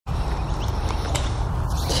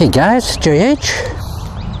Hey guys, JH.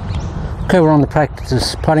 Okay, we're on the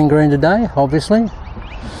practice putting green today, obviously.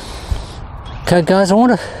 Okay guys, I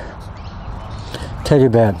want to tell you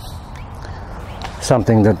about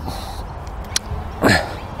something that,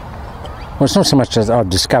 well, it's not so much as I've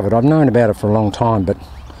discovered. I've known about it for a long time, but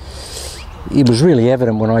it was really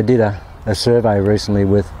evident when I did a survey recently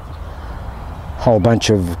with a whole bunch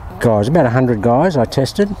of guys, about 100 guys I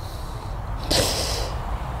tested.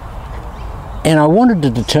 And I wanted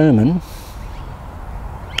to determine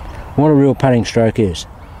what a real putting stroke is.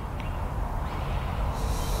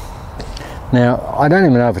 Now, I don't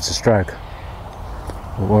even know if it's a stroke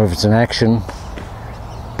or if it's an action,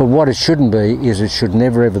 but what it shouldn't be is it should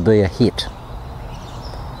never ever be a hit.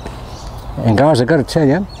 And guys, I've got to tell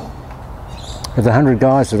you, of the 100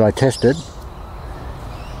 guys that I tested,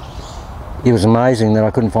 it was amazing that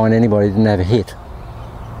I couldn't find anybody who didn't have a hit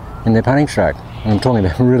in their putting stroke. And I'm talking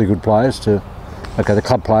about really good players to, okay, the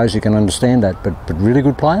club players, you can understand that, but really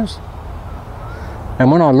good players.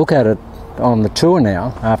 And when I look at it on the tour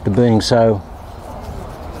now, after being so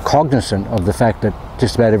cognizant of the fact that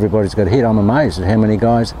just about everybody's got a hit, I'm amazed at how many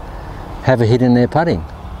guys have a hit in their putting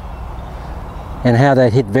and how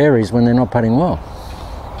that hit varies when they're not putting well.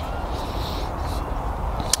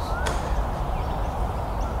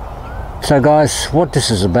 So guys, what this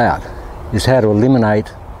is about is how to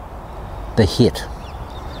eliminate the hit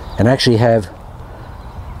and actually have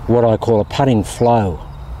what I call a putting flow,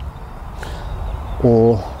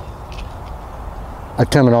 or a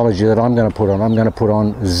terminology that I'm going to put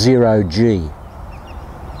on 0 G.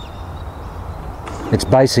 It's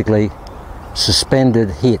basically suspended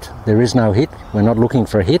hit. There is no hit. We're not looking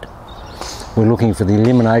for a hit. We're looking for the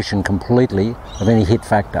elimination completely of any hit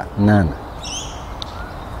factor. None.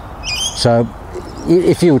 So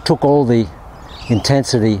if you took all the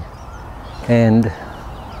intensity and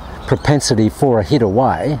propensity for a hit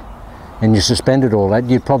away and you suspended all that,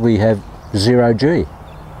 you'd probably have 0 G.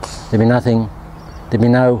 There'd be nothing, there'd be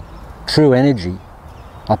no true energy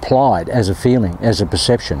applied as a feeling, as a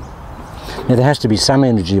perception. Now there has to be some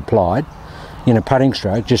energy applied in a putting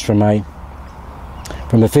stroke, just from a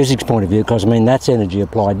physics point of view, because I mean that's energy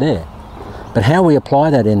applied there. But how we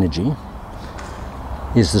apply that energy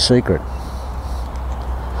is the secret.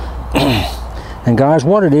 And guys,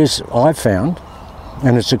 what it is I've found,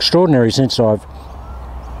 and it's extraordinary since I've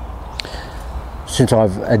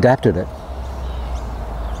adapted it,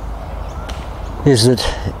 is that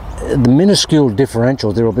the minuscule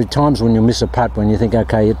differential, there will be times when you miss a putt when you think,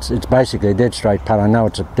 okay, it's basically a dead straight putt. I know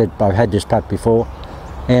it's a dead, I've had this putt before,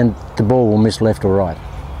 and the ball will miss left or right.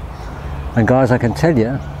 And guys, I can tell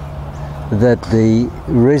you that the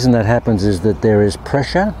reason that happens is that there is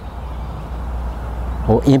pressure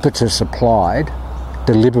or impetus applied,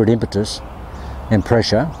 deliberate impetus and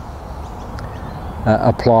pressure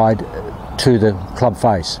applied to the club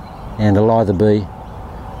face, and it'll either be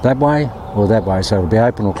that way or that way, so it'll be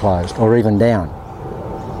open or closed or even down.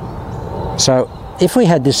 So if we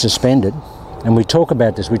had this suspended, and we talk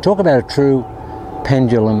about this, we talk about a true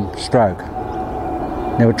pendulum stroke.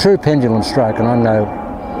 Now a true pendulum stroke, and I'm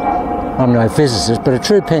no physicist, but a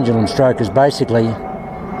true pendulum stroke is basically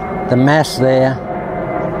the mass there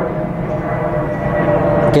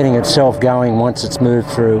getting itself going once it's moved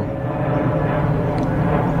through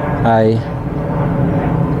a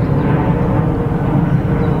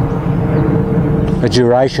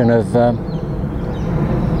duration of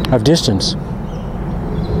distance.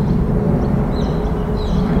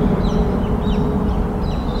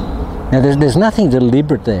 Now there's nothing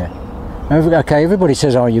deliberate there. Okay, everybody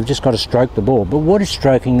says, oh, you've just got to stroke the ball, but what is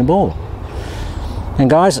stroking the ball? And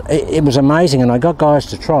guys, it was amazing, and I got guys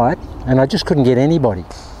to try it, and I just couldn't get anybody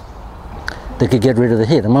that could get rid of the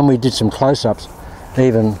hit. And when we did some close-ups,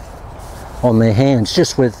 even on their hands,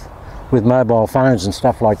 just with mobile phones and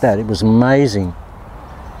stuff like that, it was amazing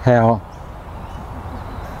how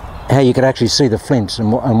you could actually see the flints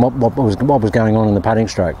and what was going on in the putting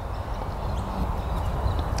stroke.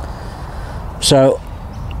 So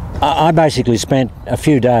I basically spent a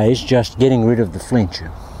few days just getting rid of the flinch.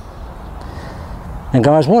 And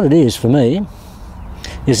guys, what it is for me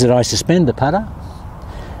is that I suspend the putter,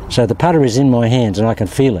 so the putter is in my hands and I can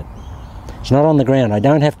feel it. It's not on the ground. I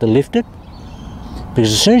don't have to lift it,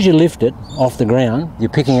 because as soon as you lift it off the ground, you're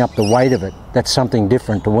picking up the weight of it. That's something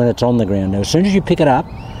different to when it's on the ground. Now, as soon as you pick it up,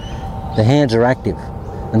 the hands are active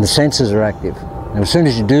and the sensors are active. Now, as soon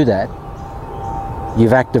as you do that,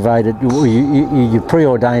 you've activated, you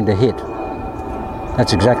preordained a hit.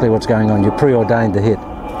 That's exactly what's going on. You preordained the hit.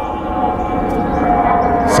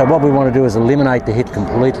 So what we want to do is eliminate the hit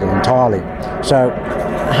completely, entirely. So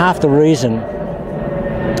half the reason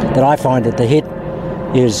that I find that the hit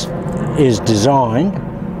is designed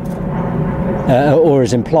or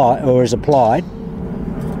is applied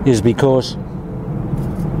is because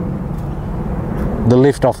the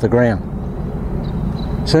lift off the ground.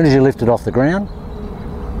 As soon as you lift it off the ground,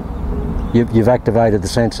 you've activated the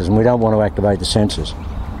sensors, and we don't want to activate the sensors.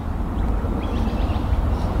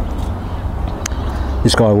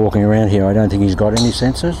 This guy walking around here, I don't think he's got any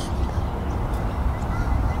sensors.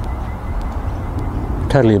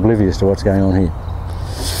 Totally oblivious to what's going on here.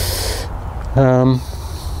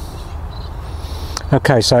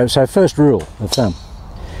 Okay, so first rule of thumb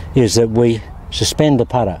is that we suspend the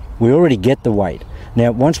putter. We already get the weight.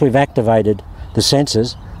 Now, once we've activated the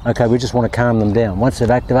sensors, okay, we just want to calm them down. Once they've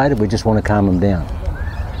activated, we just want to calm them down.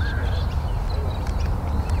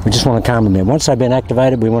 We just want to calm them down. Once they've been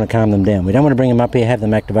activated, we want to calm them down. We don't want to bring them up here, have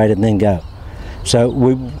them activated, and then go. So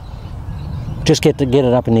we just get it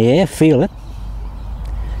up in the air, feel it,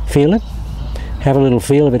 have a little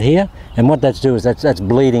feel of it here, and what that's doing is that's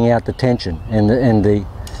bleeding out the tension and the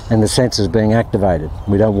sensors being activated.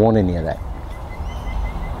 We don't want any of that.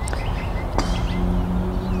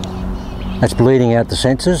 That's bleeding out the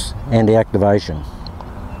sensors and the activation.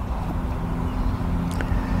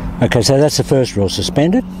 Okay, so that's the first rule.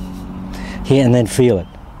 Suspend it here and then feel it,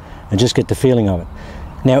 and just get the feeling of it.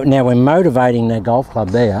 Now we're motivating that golf club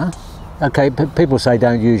there. Okay, people say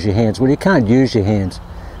don't use your hands. Well, you can't use your hands.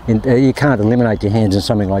 You can't eliminate your hands in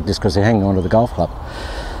something like this because they're hanging onto the golf club.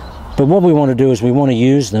 But what we want to do is we want to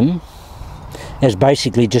use them as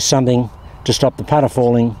basically just something to stop the putter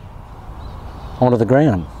falling onto the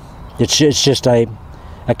ground. It's just a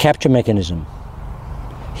capture mechanism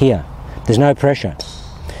here. There's no pressure.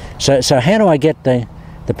 So how do I get the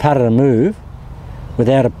putter to move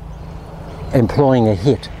without employing a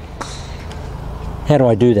hit? How do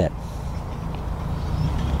I do that?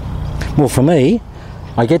 Well, for me,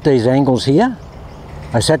 I get these angles here.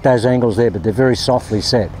 I set those angles there, but they're very softly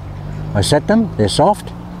set. I set them, they're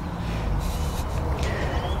soft.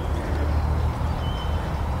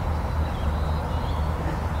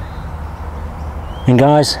 And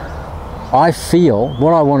guys, I feel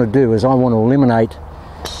what I want to do is I want to eliminate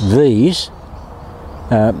these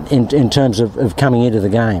in terms of coming into the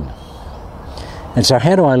game. And so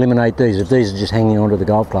how do I eliminate these if these are just hanging onto the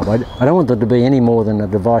golf club? I don't want them to be any more than a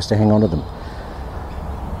device to hang onto them.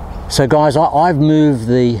 So guys, I've moved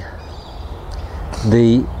the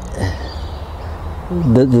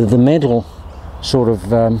mental sort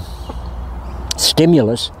of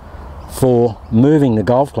stimulus for moving the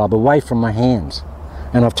golf club away from my hands,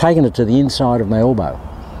 and I've taken it to the inside of my elbow,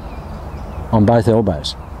 on both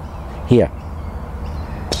elbows, here.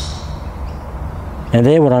 And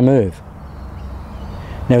there when I move.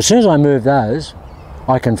 Now as soon as I move those,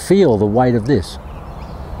 I can feel the weight of this.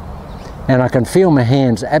 And I can feel my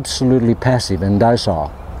hands absolutely passive and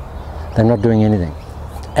docile. They're not doing anything.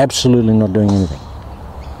 Absolutely not doing anything.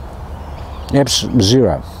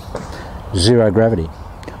 Zero. Zero gravity.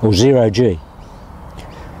 Or zero G.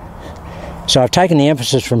 So I've taken the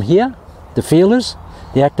emphasis from here, the feelers,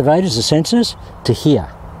 the activators, the sensors, to here,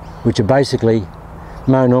 which are basically,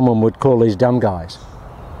 Mo Norman would call these dumb guys.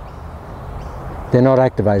 They're not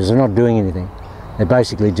activators, they're not doing anything. They're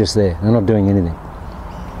basically just there, they're not doing anything.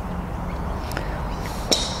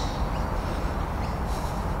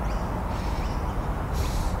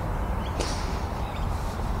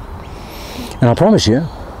 And I promise you,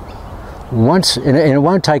 once, and it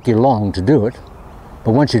won't take you long to do it,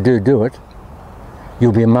 but once you do it,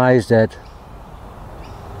 you'll be amazed at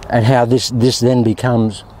how this then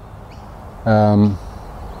becomes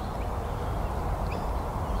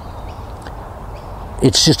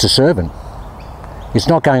it's just a servant. It's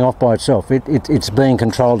not going off by itself. It's being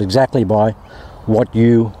controlled exactly by what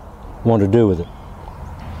you want to do with it.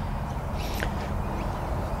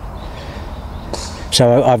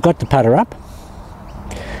 So I've got the putter up.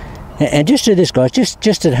 And just do this, guys,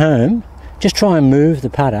 just at home, just try and move the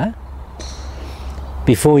putter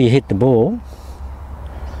before you hit the ball,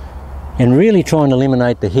 and really try and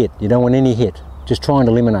eliminate the hit. You don't want any hit, just try and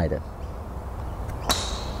eliminate it.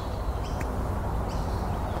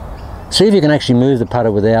 See if you can actually move the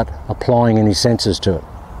putter without applying any sensors to it.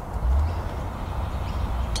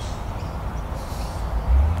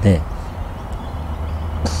 There.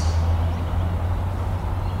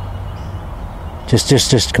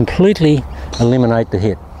 Just completely eliminate the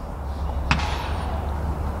hit.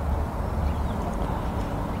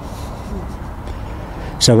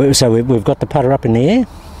 So we've got the putter up in the air,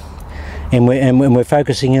 and we're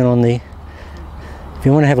focusing in on the. If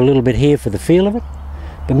you want to have a little bit here for the feel of it,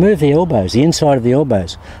 but move the elbows, the inside of the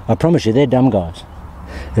elbows. I promise you, they're dumb guys,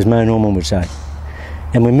 as Mo Norman would say.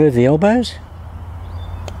 And we move the elbows,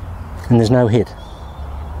 and there's no hit.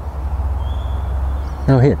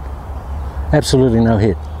 No hit. Absolutely no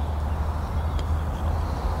hit.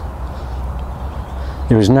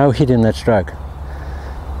 There is no hit in that stroke.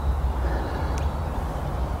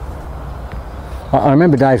 I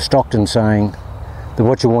remember Dave Stockton saying that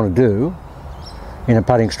what you want to do in a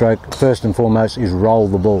putting stroke, first and foremost, is roll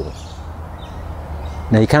the ball.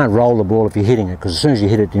 Now you can't roll the ball if you're hitting it, because as soon as you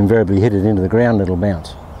hit it, you invariably hit it into the ground and it'll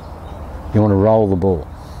bounce. You want to roll the ball.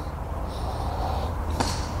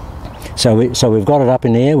 So we've got it up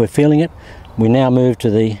in the air, we're feeling it. We now move to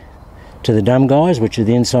the dumb guys, which are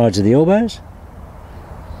the insides of the elbows.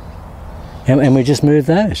 And we just move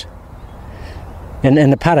those.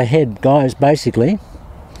 And the putter head, guys, basically,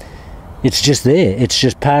 it's just there. It's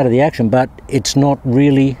just part of the action, but it's not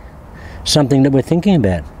really something that we're thinking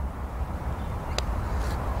about.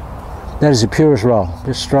 That is the purest roll,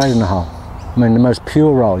 just straight in the hole. I mean, the most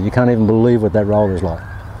pure roll. You can't even believe what that roll is like.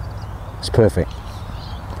 It's perfect.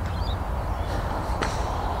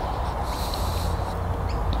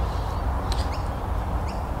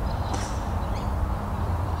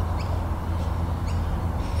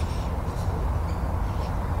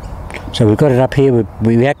 So we've got it up here,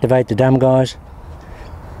 we activate the dumb guys.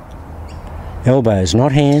 Elbows,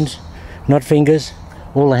 not hands, not fingers.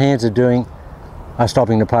 All the hands are doing are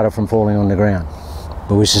stopping the putter from falling on the ground.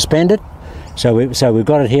 But we suspend it, so we've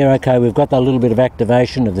got it here, okay, we've got that little bit of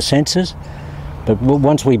activation of the sensors, but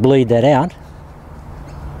once we bleed that out,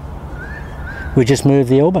 we just move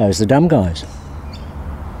the elbows, the dumb guys.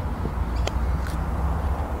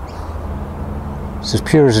 It's as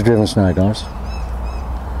pure as a driven snow, guys.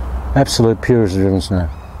 Absolute pure as a driven snow.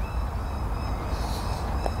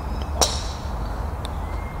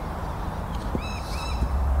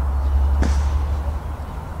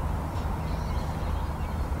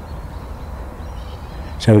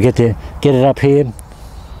 So we get it up here.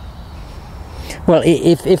 Well,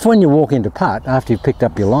 if when you walk into putt, after you've picked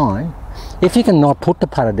up your line, if you can not put the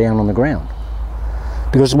putter down on the ground,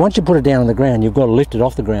 because once you put it down on the ground, you've got to lift it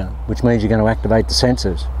off the ground, which means you're going to activate the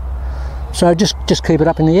sensors. So just keep it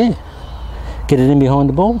up in the air. Get it in behind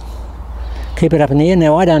the ball. Keep it up in the air.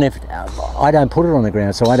 Now I don't put it on the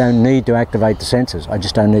ground, so I don't need to activate the sensors. I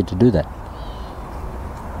just don't need to do that.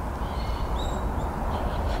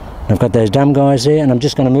 I've got those dumb guys there, and I'm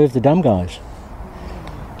just going to move the dumb guys.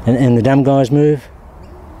 And the dumb guys move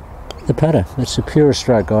the putter. It's the purest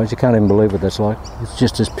stroke, guys. You can't even believe what that's like. It's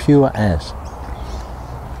just as pure as.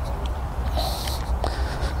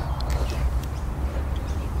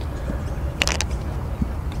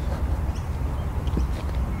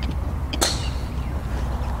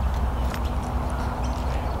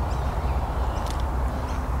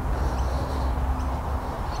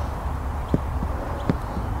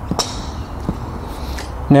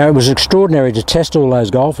 Now, it was extraordinary to test all those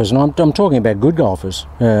golfers, and I'm talking about good golfers.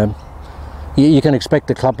 You can expect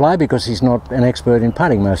the club player because he's not an expert in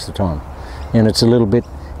putting most of the time, and it's a little bit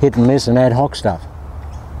hit and miss and ad hoc stuff.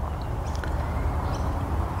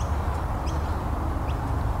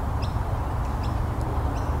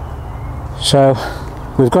 So,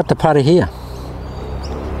 we've got the putter here.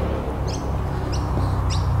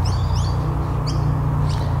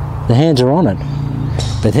 The hands are on it,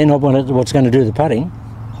 but they're not what's going to do the putting.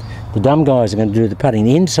 The dumb guys are going to do the putting.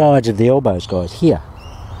 The insides of the elbows, guys, here.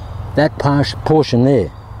 That portion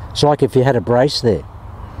there. It's like if you had a brace there.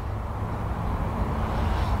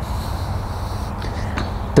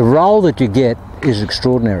 The roll that you get is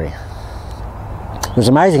extraordinary. It's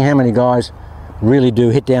amazing how many guys really do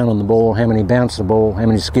hit down on the ball, how many bounce the ball, how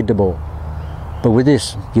many skid the ball. But with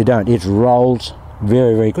this, you don't. It rolls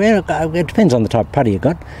very, very quick. It depends on the type of putter you've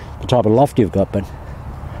got, the type of loft you've got, but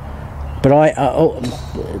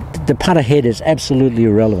the putter head is absolutely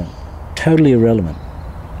irrelevant, totally irrelevant.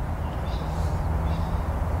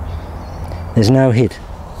 There's no hit,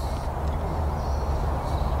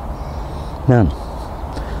 none.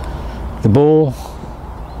 The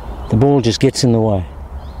ball just gets in the way.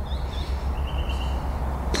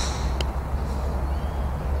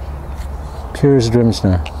 Pure as a driven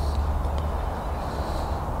snow.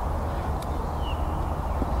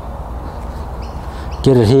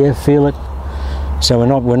 Get it here, feel it. So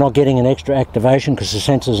we're not getting an extra activation because the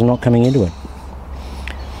sensors are not coming into it.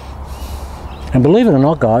 And believe it or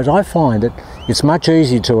not, guys, I find that it's much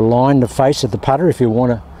easier to align the face of the putter if you're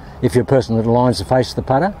a person that aligns the face of the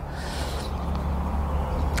putter.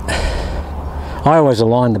 I always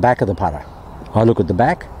align the back of the putter. I look at the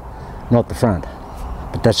back, not the front.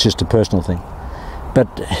 But that's just a personal thing. But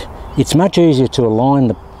it's much easier to align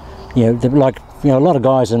a lot of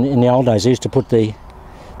guys in the old days used to put the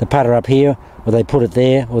putter up here, or they put it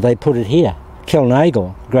there, or they put it here. Kel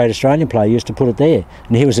Nagle, great Australian player, used to put it there,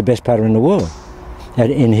 and he was the best putter in the world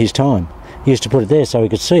in his time. He used to put it there so he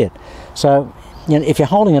could see it. So, you know, if you're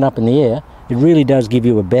holding it up in the air, it really does give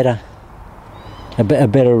you a better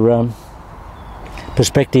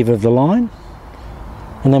perspective of the line.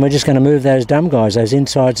 And then we're just going to move those dumb guys, those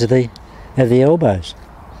insides of the elbows.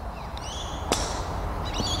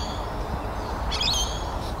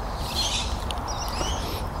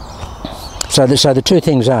 So the two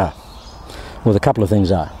things are, well, the couple of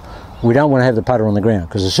things are, we don't want to have the putter on the ground,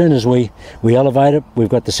 because as soon as we elevate it, we've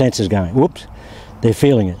got the sensors going. Whoops, they're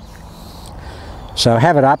feeling it. So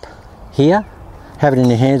have it up here, have it in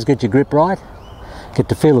your hands, get your grip right, get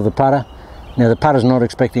the feel of the putter. Now the putter's not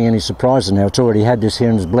expecting any surprises now. It's already had this here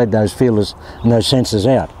and has bled those feelers and those sensors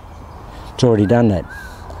out. It's already done that.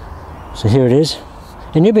 So here it is.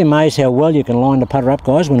 And you'll be amazed how well you can line the putter up,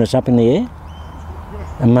 guys, when it's up in the air.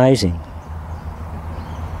 Amazing.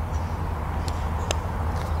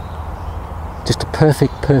 Just a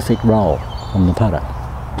perfect roll on the putter.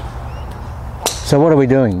 So what are we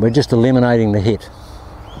doing? We're just eliminating the hit.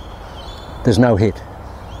 There's no hit.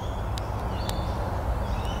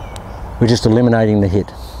 We're just eliminating the hit.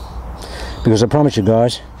 Because I promise you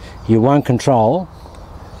guys, you won't control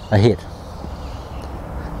a hit.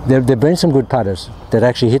 There've been some good putters that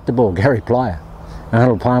actually hit the ball. Gary Player,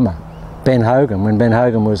 Arnold Palmer, Ben Hogan, when Ben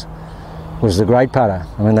Hogan was the great putter.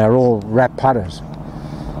 I mean, they were all rap putters.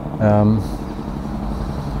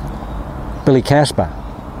 Billy Casper,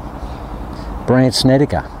 Brandt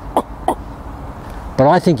Snedeker. But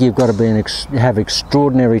I think you've got to have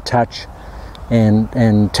extraordinary touch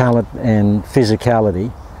and talent and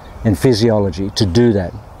physicality and physiology to do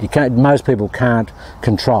that. Most people can't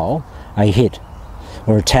control a hit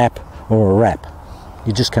or a tap or a rap.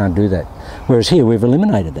 You just can't do that. Whereas here we've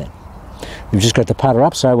eliminated that. We've just got the putter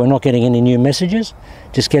up, so we're not getting any new messages.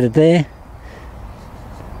 Just get it there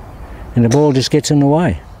and the ball just gets in the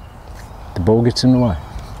way. The ball gets in the way.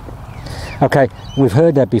 Okay, we've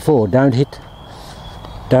heard that before. Don't hit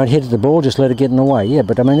the ball, just let it get in the way. Yeah,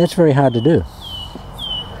 but I mean, that's very hard to do.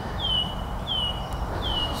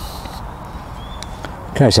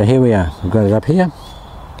 Okay, so here we are. We've got it up here.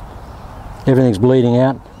 Everything's bleeding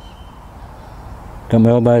out. Got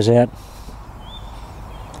my elbows out.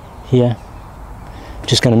 Here.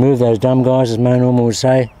 Just going to move those dumb guys, as Mo Norman would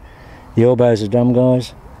say. The elbows are dumb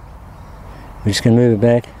guys. We're just going to move it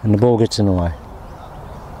back, and the ball gets in the way.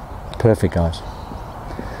 Perfect, guys.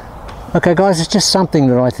 Okay, guys, it's just something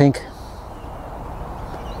that I think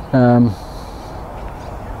can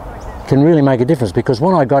really make a difference, because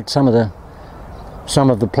when I got some of the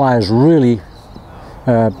players really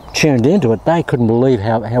tuned into it, they couldn't believe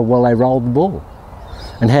how well they rolled the ball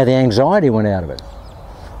and how the anxiety went out of it.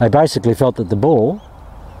 They basically felt that the ball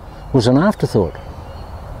was an afterthought.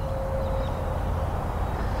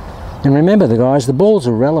 And remember, the guys, the ball's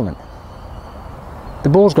irrelevant. The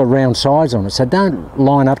ball's got round sides on it, so don't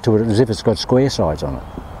line up to it as if it's got square sides on it.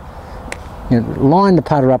 You know, line the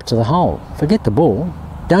putter up to the hole. Forget the ball.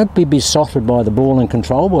 Don't be besotted by the ball and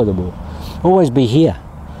controlled by the ball. Always be here.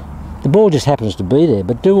 The ball just happens to be there,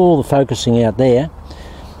 but do all the focusing out there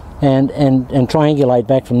and triangulate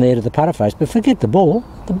back from there to the putter face. But forget the ball.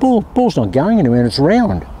 The ball's not going anywhere, and it's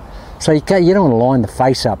round. So you don't want to line the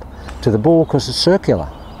face up to the ball because it's circular.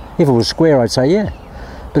 If it was square, I'd say yeah,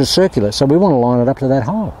 but it's circular, so we want to line it up to that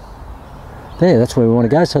hole. There, that's where we want to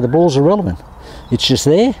go, so the ball's irrelevant. It's just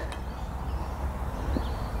there,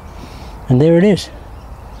 and there it is.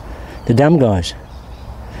 The dumb guys.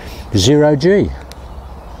 0G.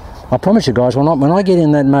 I promise you guys, when I get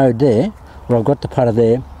in that mode there, where I've got the putter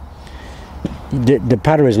there, the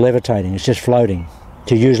putter is levitating, it's just floating.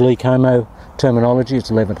 To use Lee Como terminology,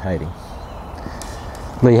 it's levitating.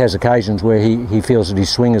 Lee has occasions where he feels that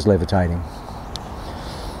his swing is levitating.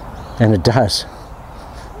 And it does.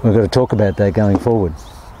 We've got to talk about that going forward.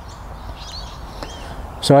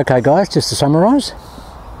 So okay guys, just to summarise,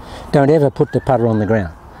 don't ever put the putter on the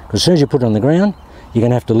ground. Because as soon as you put it on the ground, you're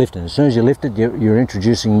going to have to lift it. As soon as you lift it, you're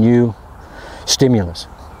introducing new stimulus.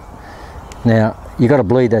 Now, you've got to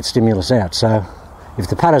bleed that stimulus out. So if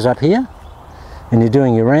the putter's up here and you're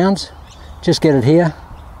doing your rounds, just get it here.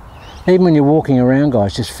 Even when you're walking around,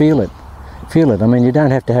 guys, just feel it. Feel it. I mean, you don't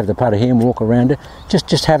have to have the putter here and walk around it.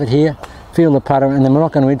 Just have it here, feel the putter, and then we're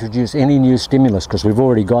not going to introduce any new stimulus because we've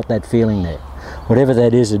already got that feeling there. Whatever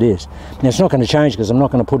that is, it is. Now, it's not going to change because I'm not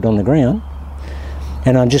going to put it on the ground.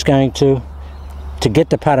 And I'm just going to get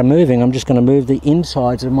the putter moving, I'm just going to move the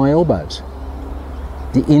insides of my elbows.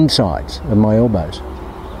 The insides of my elbows.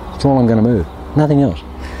 That's all I'm going to move. Nothing else.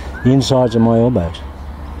 The insides of my elbows.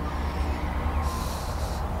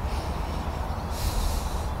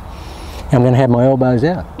 I'm going to have my elbows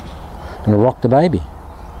out and rock the baby.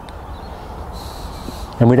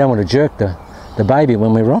 And we don't want to jerk the baby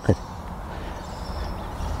when we rock it.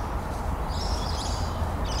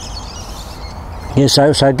 Yeah,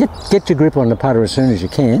 so get your grip on the putter as soon as you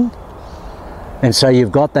can. And so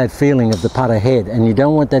you've got that feeling of the putter head, and you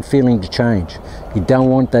don't want that feeling to change. You don't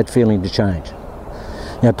want that feeling to change.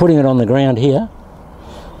 Now putting it on the ground here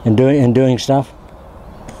and doing stuff,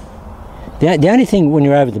 the only thing when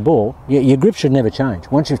you're over the ball, your grip should never change.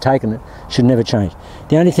 Once you've taken it, it should never change.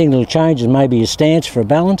 The only thing that'll change is maybe your stance for a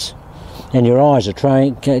balance, and your eyes are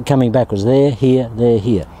coming backwards there, here, there,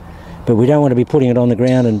 here. But we don't want to be putting it on the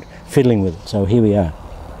ground and fiddling with it. So here we are.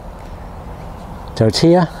 So it's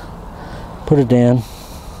here. Put it down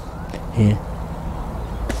here.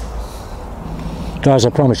 Guys, I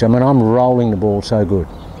promise you, I mean, I'm rolling the ball so good.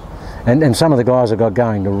 And some of the guys I got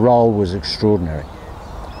going, the roll was extraordinary.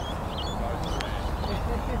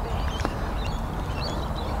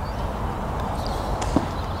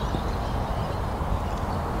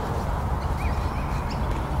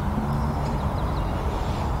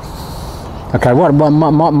 Okay, what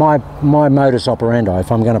my modus operandi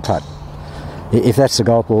if I'm going to putt? If that's the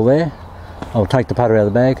golf ball there, I'll take the putter out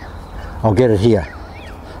of the bag, I'll get it here.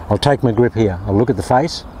 I'll take my grip here, I'll look at the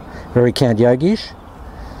face, very Count Yogi-ish.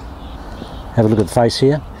 Have a look at the face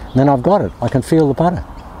here, and then I've got it. I can feel the putter.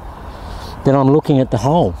 Then I'm looking at the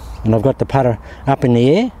hole, and I've got the putter up in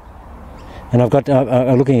the air, and I've got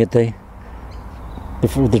looking at the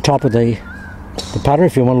top of the putter.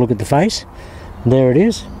 If you want to look at the face, there it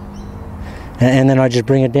is. And then I just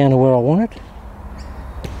bring it down to where I want it,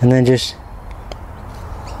 and then just,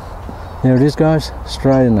 there it is, guys,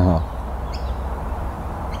 straight in the hole.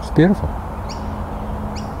 It's beautiful.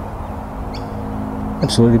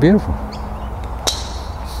 Absolutely beautiful.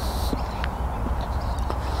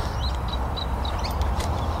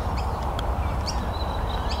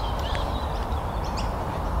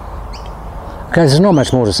 Okay, there's not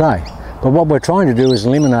much more to say, but what we're trying to do is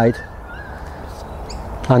eliminate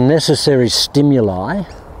unnecessary stimuli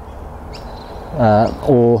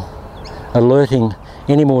or alerting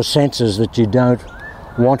any more senses that you don't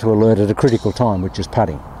want to alert at a critical time, which is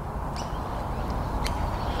putting.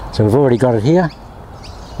 So we've already got it here,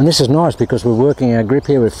 and this is nice because we're working our grip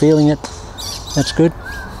here, we're feeling it. That's good.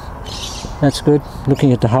 That's good.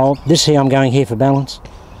 Looking at the hole. This here, I'm going here for balance.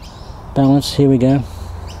 Balance, here we go.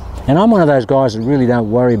 And I'm one of those guys that really don't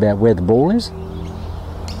worry about where the ball is.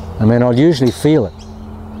 I mean, I'll usually feel it.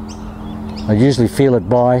 I usually feel it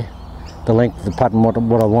by the length of the putt and what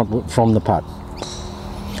I want from the putt.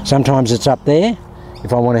 Sometimes it's up there.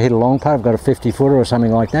 If I want to hit a long putt, I've got a 50-footer or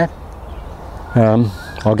something like that.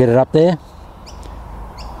 I'll get it up there.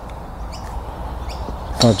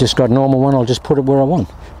 If I've just got a normal one, I'll just put it where I want.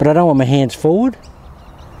 But I don't want my hands forward.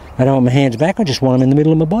 I don't want my hands back. I just want them in the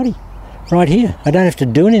middle of my body. Right here. I don't have to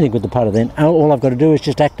do anything with the putter then. All I've got to do is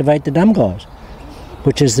just activate the dumb guys,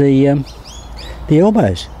 which is the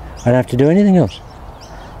elbows. I don't have to do anything else.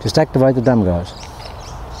 Just activate the dumb guys.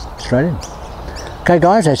 Straight in. Okay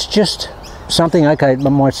guys, that's just something, okay, it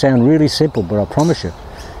might sound really simple, but I promise you,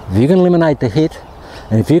 if you can eliminate the hit,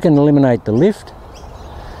 and if you can eliminate the lift,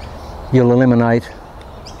 you'll eliminate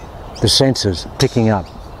the sensors picking up.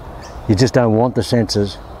 You just don't want the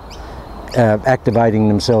sensors activating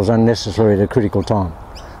themselves unnecessarily at a critical time.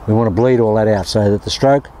 We want to bleed all that out so that the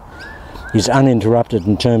stroke is uninterrupted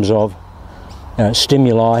in terms of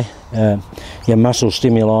stimuli, your muscle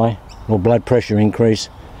stimuli or blood pressure increase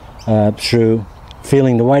through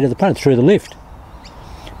feeling the weight of the putter, through the lift.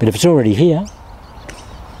 But if it's already here,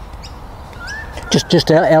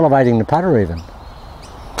 just elevating the putter even.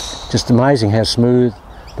 Just amazing how smooth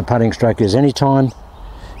the putting stroke is. Anytime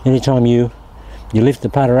you lift the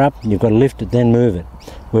putter up, you've got to lift it, then move it.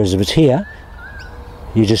 Whereas if it's here,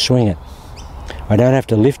 you just swing it. I don't have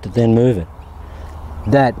to lift it, then move it.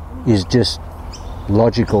 That is just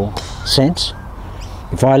logical sense.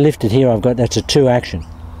 If I lift it here, that's a 2 action.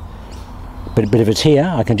 But if it's here,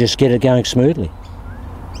 I can just get it going smoothly.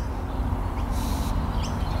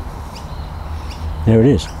 There it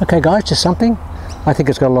is. Okay guys, just something. I think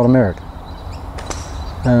it's got a lot of merit.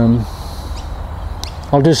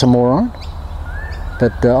 I'll do some more on it.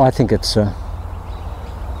 But I think it's a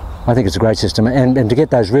great system, and to get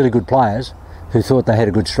those really good players who thought they had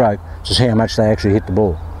a good stroke to see how much they actually hit the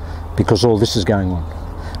ball, because all this is going on,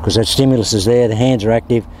 because that stimulus is there, the hands are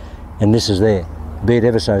active, and this is there, be it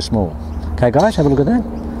ever so small. Okay guys, have a look at that.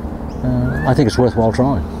 I think it's worthwhile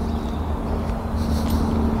trying.